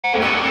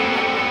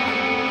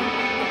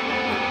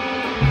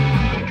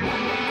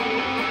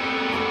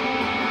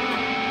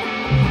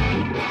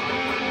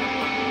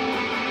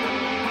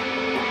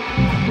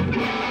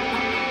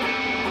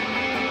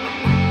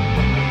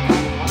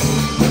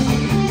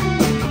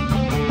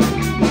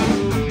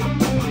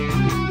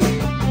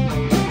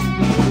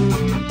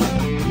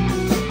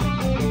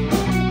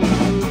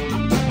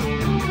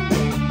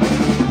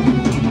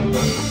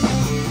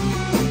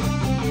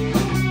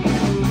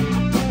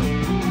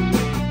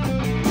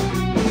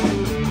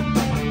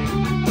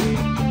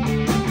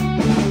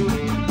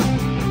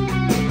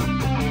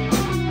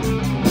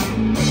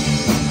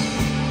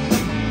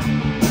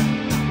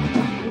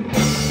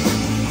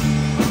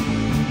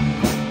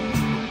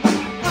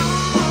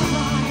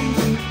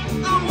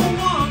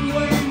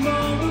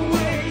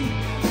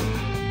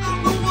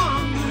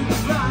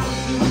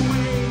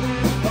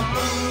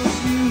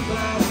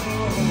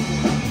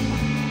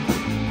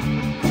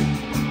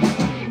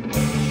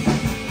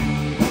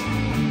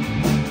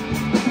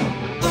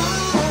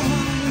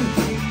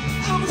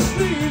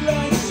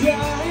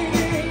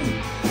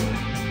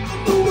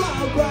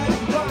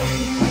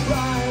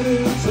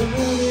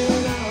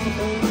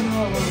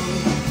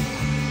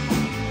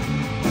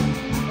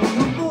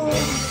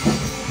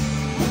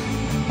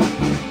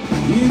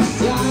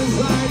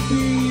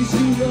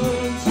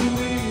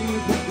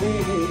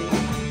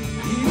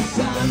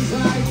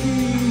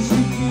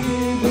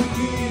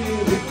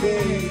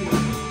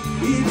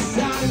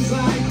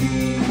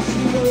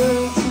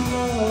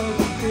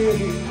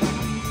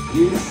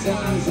It's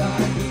times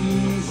like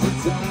these,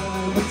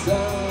 time and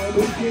time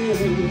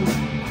again.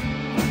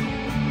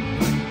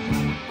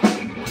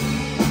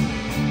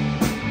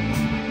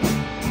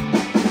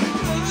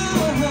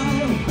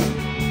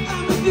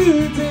 I'm a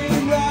new day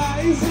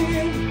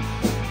rising.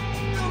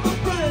 I'm a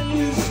brand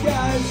new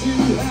sky to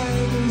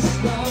have the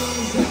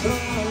stars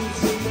above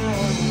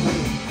tonight.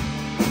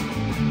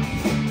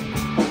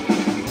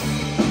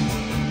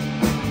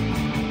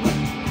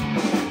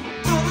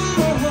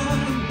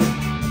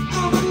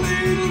 I'm a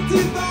little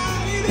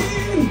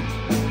divided.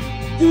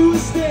 Do we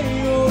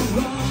stay or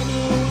run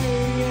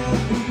away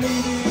and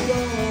leave it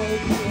all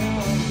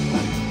behind?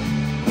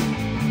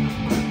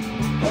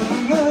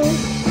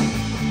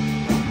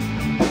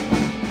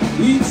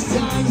 It's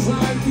times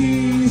like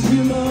these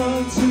you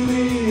learn to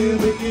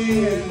live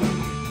again.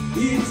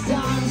 It's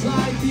times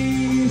like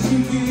these you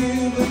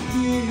give and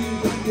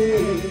give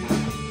again.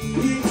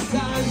 It's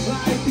times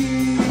like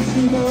these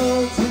you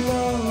learn to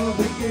love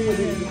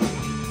again.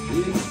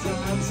 It's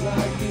times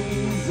like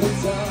these and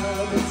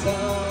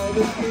time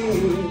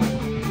again.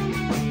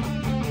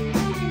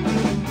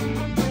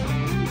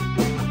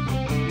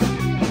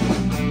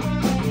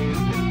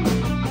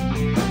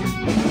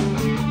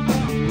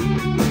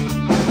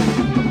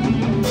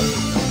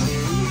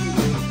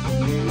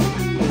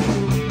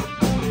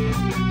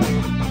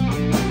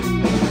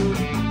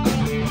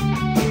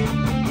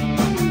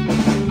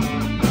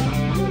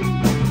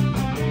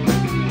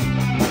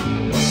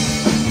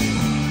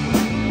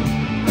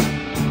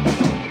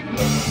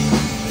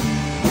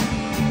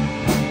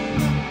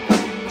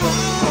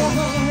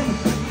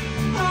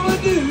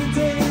 New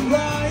day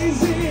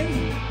rising.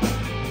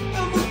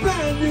 I'm a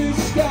brand new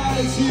sky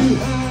to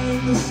hang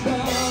the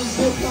stars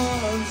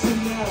upon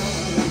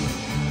tonight.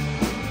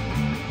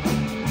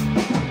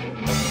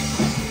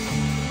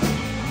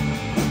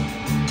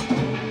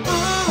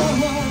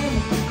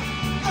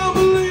 I'm a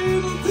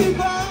little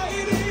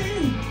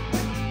divided.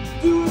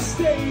 Do I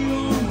stay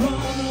or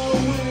run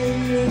away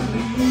and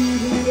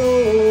leave it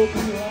all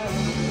behind?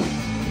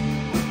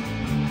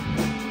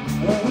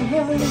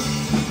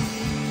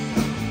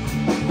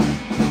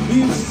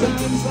 It's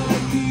times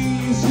like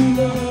these you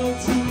learn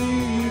to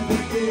live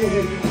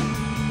again.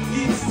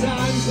 It's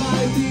times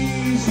like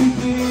these you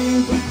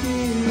give and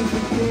give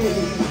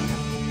again.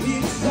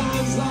 It's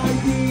times like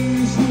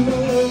these you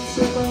learn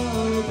to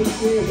love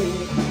again.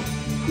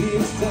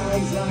 It's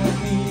times like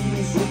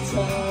these and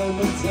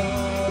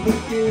time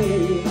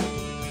again.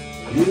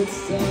 It's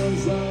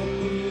times like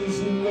these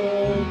you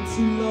learn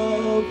to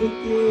love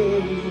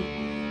again.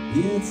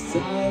 It's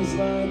times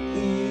like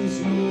these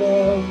you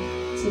love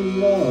to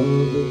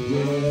love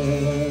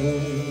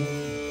again.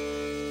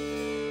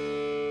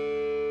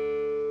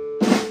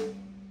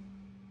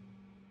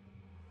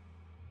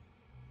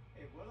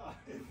 Et voilà.